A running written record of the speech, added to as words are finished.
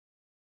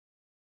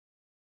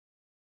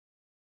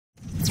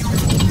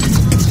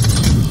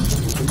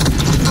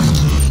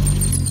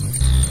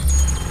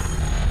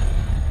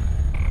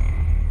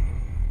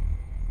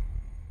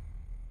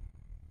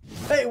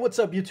What's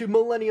up, YouTube?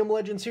 Millennium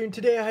Legends here, and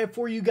today I have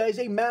for you guys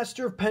a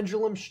Master of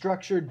Pendulum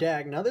structure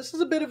deck. Now, this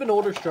is a bit of an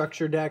older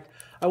structure deck.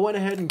 I went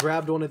ahead and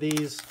grabbed one of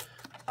these.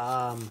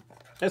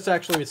 It's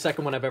actually the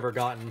second one I've ever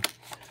gotten.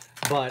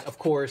 But, of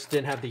course,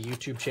 didn't have the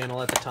YouTube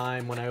channel at the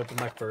time when I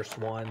opened my first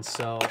one.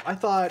 So, I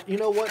thought, you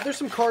know what? There's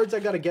some cards I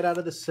got to get out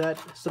of the set,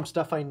 some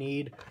stuff I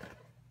need.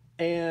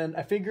 And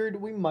I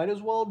figured we might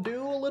as well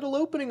do a little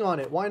opening on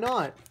it. Why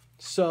not?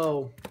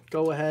 So,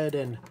 go ahead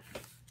and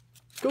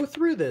go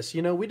through this.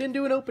 You know, we didn't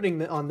do an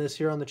opening on this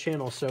here on the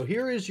channel. So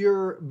here is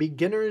your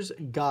beginner's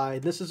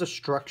guide. This is a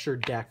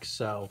structured deck,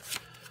 so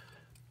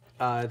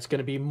it's going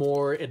to be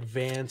more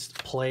advanced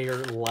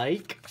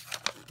player-like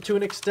to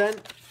an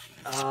extent.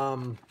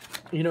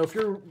 You know, if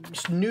you're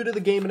new to the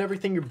game and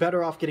everything, you're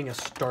better off getting a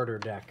starter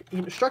deck.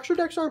 You know, structure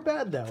decks aren't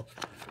bad, though.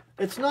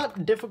 It's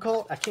not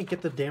difficult. I can't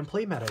get the damn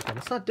playmat open.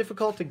 It's not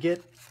difficult to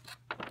get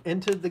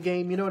into the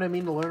game, you know what I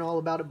mean, to learn all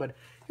about it. But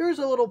here's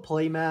a little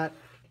playmat,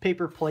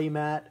 paper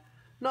playmat.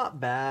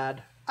 Not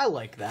bad. I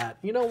like that.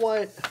 You know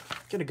what? I'm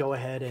gonna go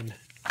ahead and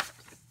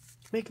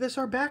make this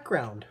our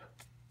background.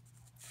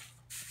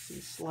 See,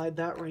 slide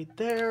that right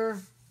there.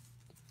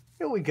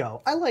 Here we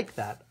go. I like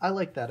that. I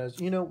like that.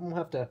 As you know, we'll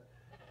have to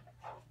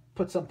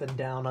put something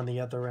down on the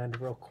other end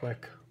real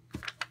quick.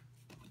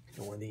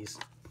 One of these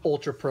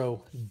Ultra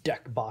Pro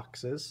deck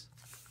boxes.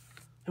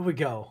 Here we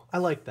go. I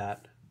like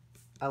that.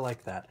 I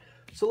like that.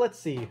 So let's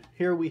see.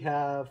 Here we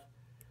have...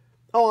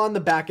 Oh, on the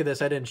back of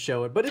this, I didn't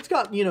show it, but it's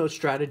got, you know,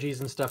 strategies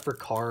and stuff for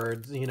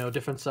cards, you know,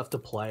 different stuff to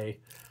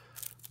play,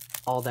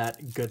 all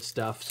that good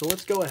stuff. So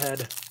let's go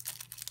ahead,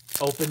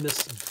 open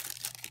this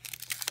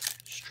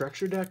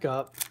structure deck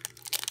up.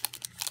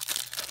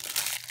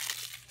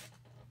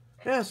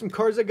 Yeah, some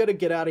cards I got to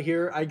get out of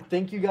here. I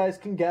think you guys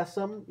can guess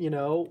them, you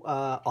know,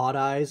 Odd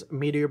Eyes,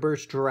 Meteor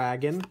Burst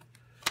Dragon,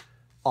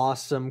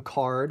 awesome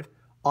card.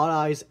 Odd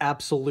Eyes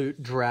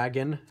Absolute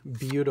Dragon,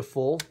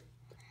 beautiful.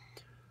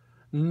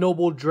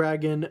 Noble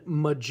Dragon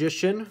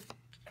Magician,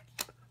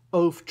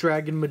 Oath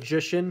Dragon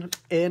Magician,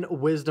 and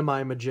Wisdom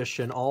Eye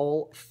Magician,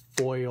 all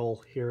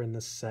foil here in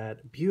this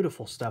set.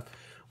 Beautiful stuff.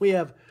 We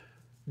have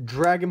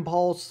Dragon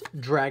Pulse,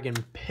 Dragon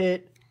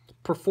Pit,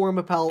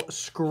 Performapal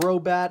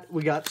Scrobat.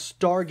 We got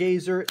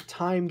Stargazer,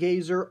 Time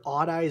Gazer,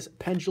 Odd Eyes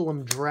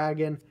Pendulum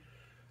Dragon,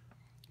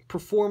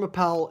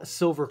 Performapal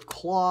Silver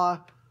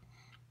Claw,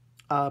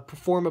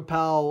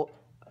 Performapal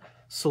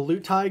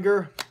Salute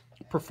Tiger,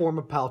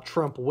 Performapal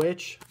Trump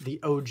Witch, the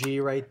OG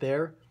right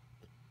there.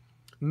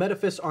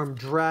 Metaphys Armed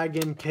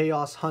Dragon,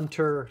 Chaos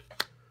Hunter,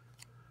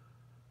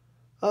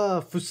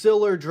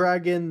 Fusilier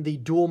Dragon, the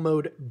Dual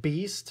Mode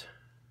Beast,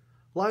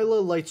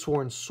 Lila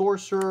Lightsworn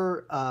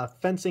Sorcerer,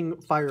 Fencing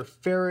Fire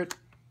Ferret,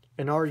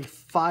 Inari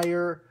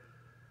Fire,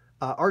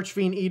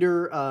 Archfiend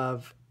Eater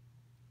of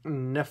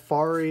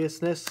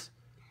Nefariousness,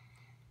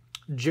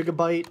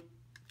 Gigabyte,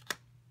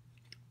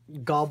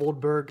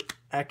 Gobbleberg,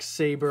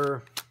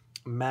 X-Saber,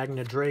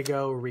 Magna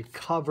Drago,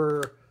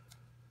 Recover.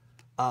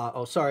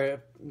 Oh, sorry,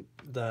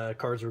 the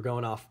cards were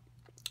going off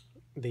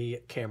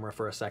the camera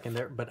for a second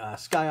there. But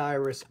Sky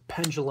Iris,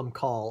 Pendulum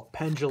Call,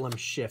 Pendulum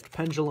Shift,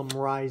 Pendulum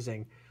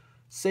Rising,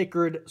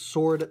 Sacred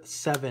Sword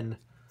 7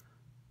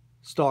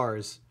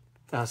 stars,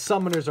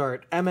 Summoner's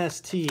Art,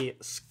 MST,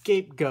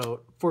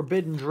 Scapegoat,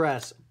 Forbidden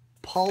Dress,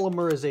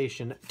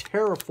 Polymerization,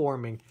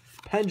 Terraforming,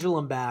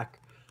 Pendulum Back,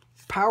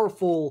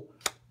 Powerful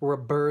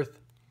Rebirth,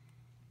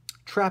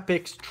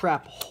 Trapix,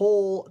 Trap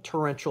Hole,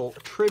 Torrential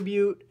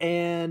Tribute,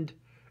 and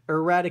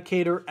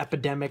Eradicator,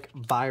 Epidemic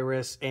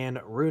Virus, and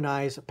Rune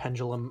Eyes,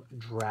 Pendulum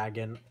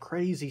Dragon.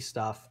 Crazy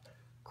stuff.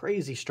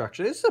 Crazy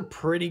structure. This is a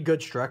pretty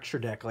good structure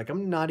deck. Like,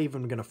 I'm not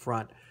even going to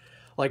front.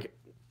 Like,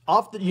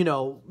 off the, you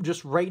know,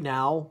 just right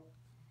now,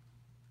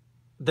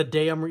 the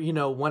day I'm, you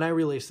know, when I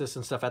release this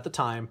and stuff at the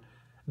time,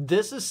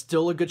 this is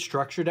still a good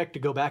structure deck to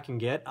go back and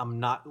get. I'm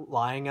not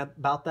lying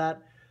about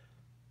that.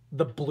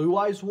 The Blue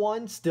Eyes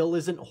one still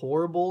isn't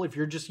horrible if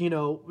you're just, you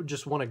know,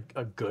 just want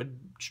a good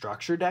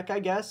structure deck, I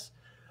guess.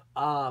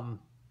 The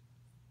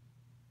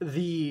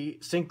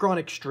Synchron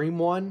Extreme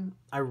one,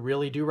 I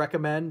really do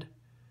recommend.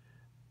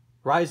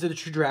 Rise of the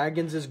True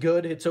Dragons is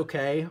good. It's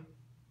okay.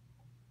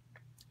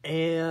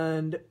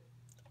 And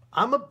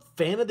I'm a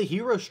fan of the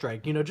Hero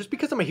Strike, you know, just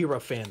because I'm a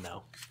Hero fan,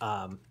 though.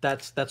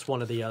 That's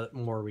one of the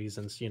more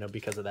reasons, you know,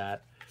 because of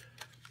that.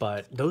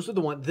 But those are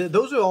the ones,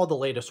 those are all the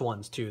latest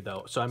ones too,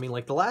 though. So, I mean,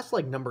 like, the last,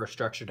 like, number of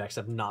structure decks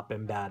have not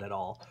been bad at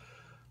all.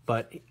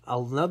 But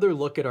another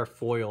look at our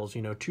foils,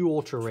 you know, 2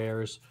 ultra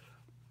rares,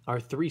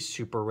 our 3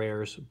 super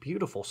rares.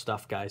 Beautiful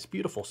stuff, guys.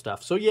 Beautiful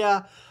stuff. So,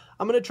 yeah,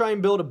 I'm going to try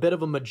and build a bit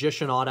of a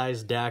Magician Odd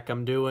Eyes deck.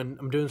 I'm doing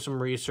some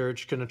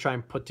research, going to try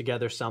and put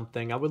together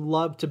something. I would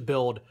love to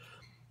build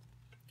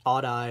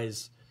Odd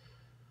Eyes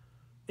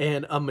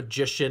and a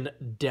Magician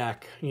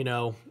deck, you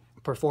know,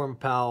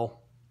 Performapal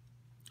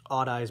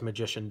Odd Eyes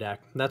Magician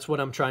deck. That's what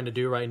I'm trying to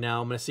do right now.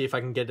 I'm going to see if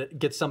I can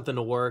get something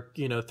to work,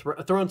 you know,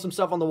 throwing some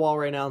stuff on the wall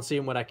right now and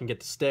seeing what I can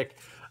get to stick,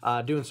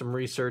 doing some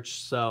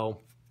research. So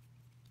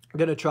I'm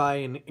going to try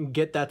and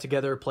get that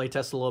together, play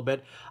test a little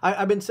bit.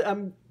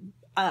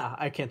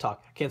 I can't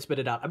talk. I can't spit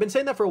it out. I've been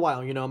saying that for a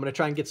while. You know, I'm going to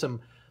try and get some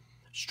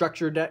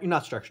structure deck,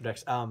 not structure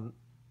decks,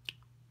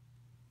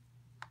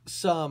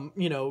 some,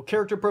 you know,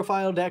 character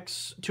profile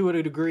decks to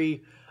a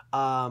degree,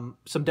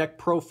 some deck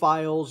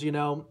profiles, you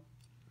know.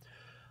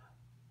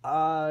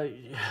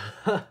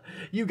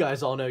 You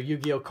guys all know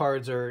Yu-Gi-Oh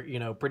cards are, you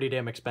know, pretty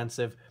damn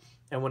expensive.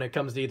 And when it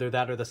comes to either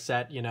that or the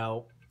set, you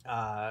know,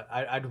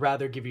 I'd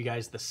rather give you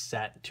guys the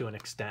set to an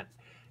extent,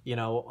 you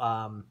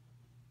know,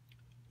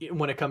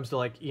 when it comes to,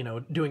 like, you know,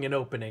 doing an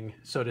opening,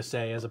 so to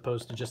say, as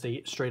opposed to just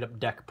a straight up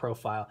deck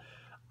profile.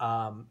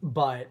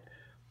 But,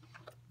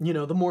 you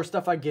know, the more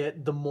stuff I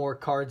get, the more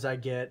cards I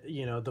get,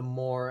 you know, the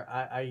more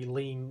I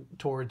lean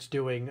towards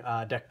doing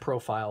deck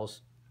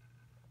profiles.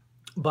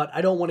 But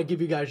I don't want to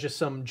give you guys just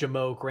some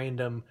jamoke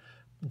random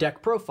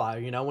deck profile.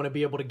 You know, I want to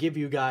be able to give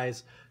you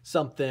guys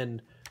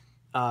something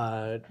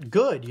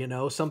good, you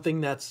know, something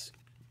that's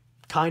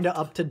kind of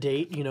up to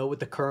date, you know, with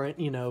the current,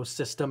 you know,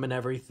 system and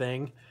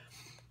everything,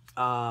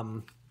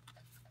 that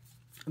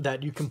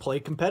you can play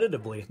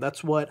competitively.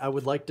 That's what I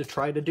would like to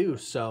try to do.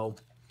 So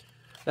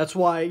that's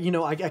why, you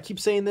know, I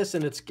keep saying this,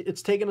 and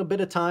it's taken a bit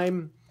of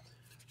time,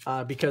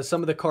 because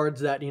some of the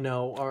cards that, you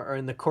know, are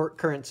in the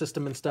current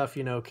system and stuff,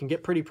 you know, can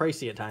get pretty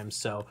pricey at times.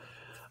 So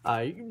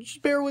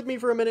just bear with me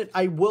for a minute.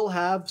 I will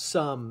have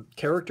some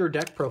character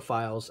deck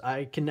profiles.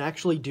 I can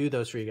actually do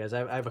those for you guys.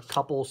 I have a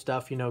couple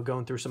stuff, you know,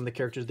 going through some of the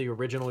characters, the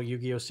original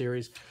Yu-Gi-Oh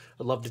series.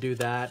 I'd love to do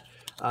that.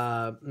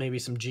 Maybe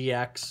some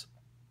GX.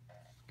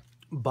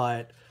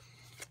 But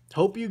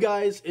hope you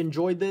guys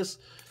enjoyed this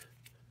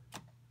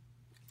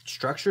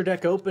structure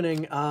deck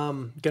opening.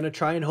 Gonna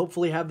try and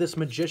hopefully have this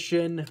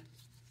Magician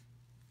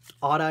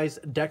Odd Eyes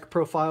deck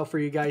profile for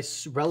you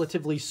guys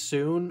relatively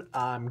soon.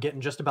 I'm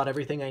getting just about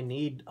everything I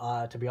need.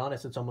 To be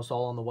honest, it's almost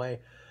all on the way.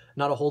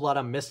 Not a whole lot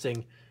I'm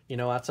missing, you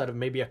know, outside of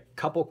maybe a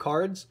couple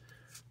cards.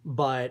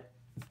 But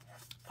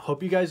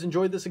hope you guys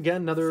enjoyed this.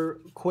 Again, another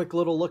quick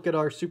little look at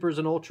our supers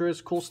and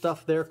ultras. Cool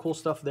stuff there, cool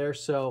stuff there.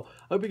 So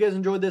I hope you guys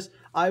enjoyed this.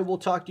 I will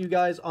talk to you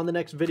guys on the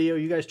next video.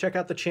 You guys check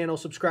out the channel,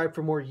 subscribe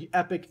for more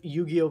epic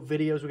Yu-Gi-Oh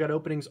videos. We got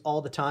openings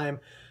all the time.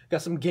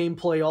 Got some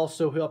gameplay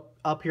also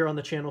up here on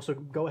the channel, so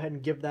go ahead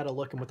and give that a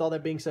look. And with all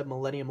that being said,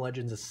 Millennium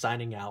Legends is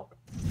signing out.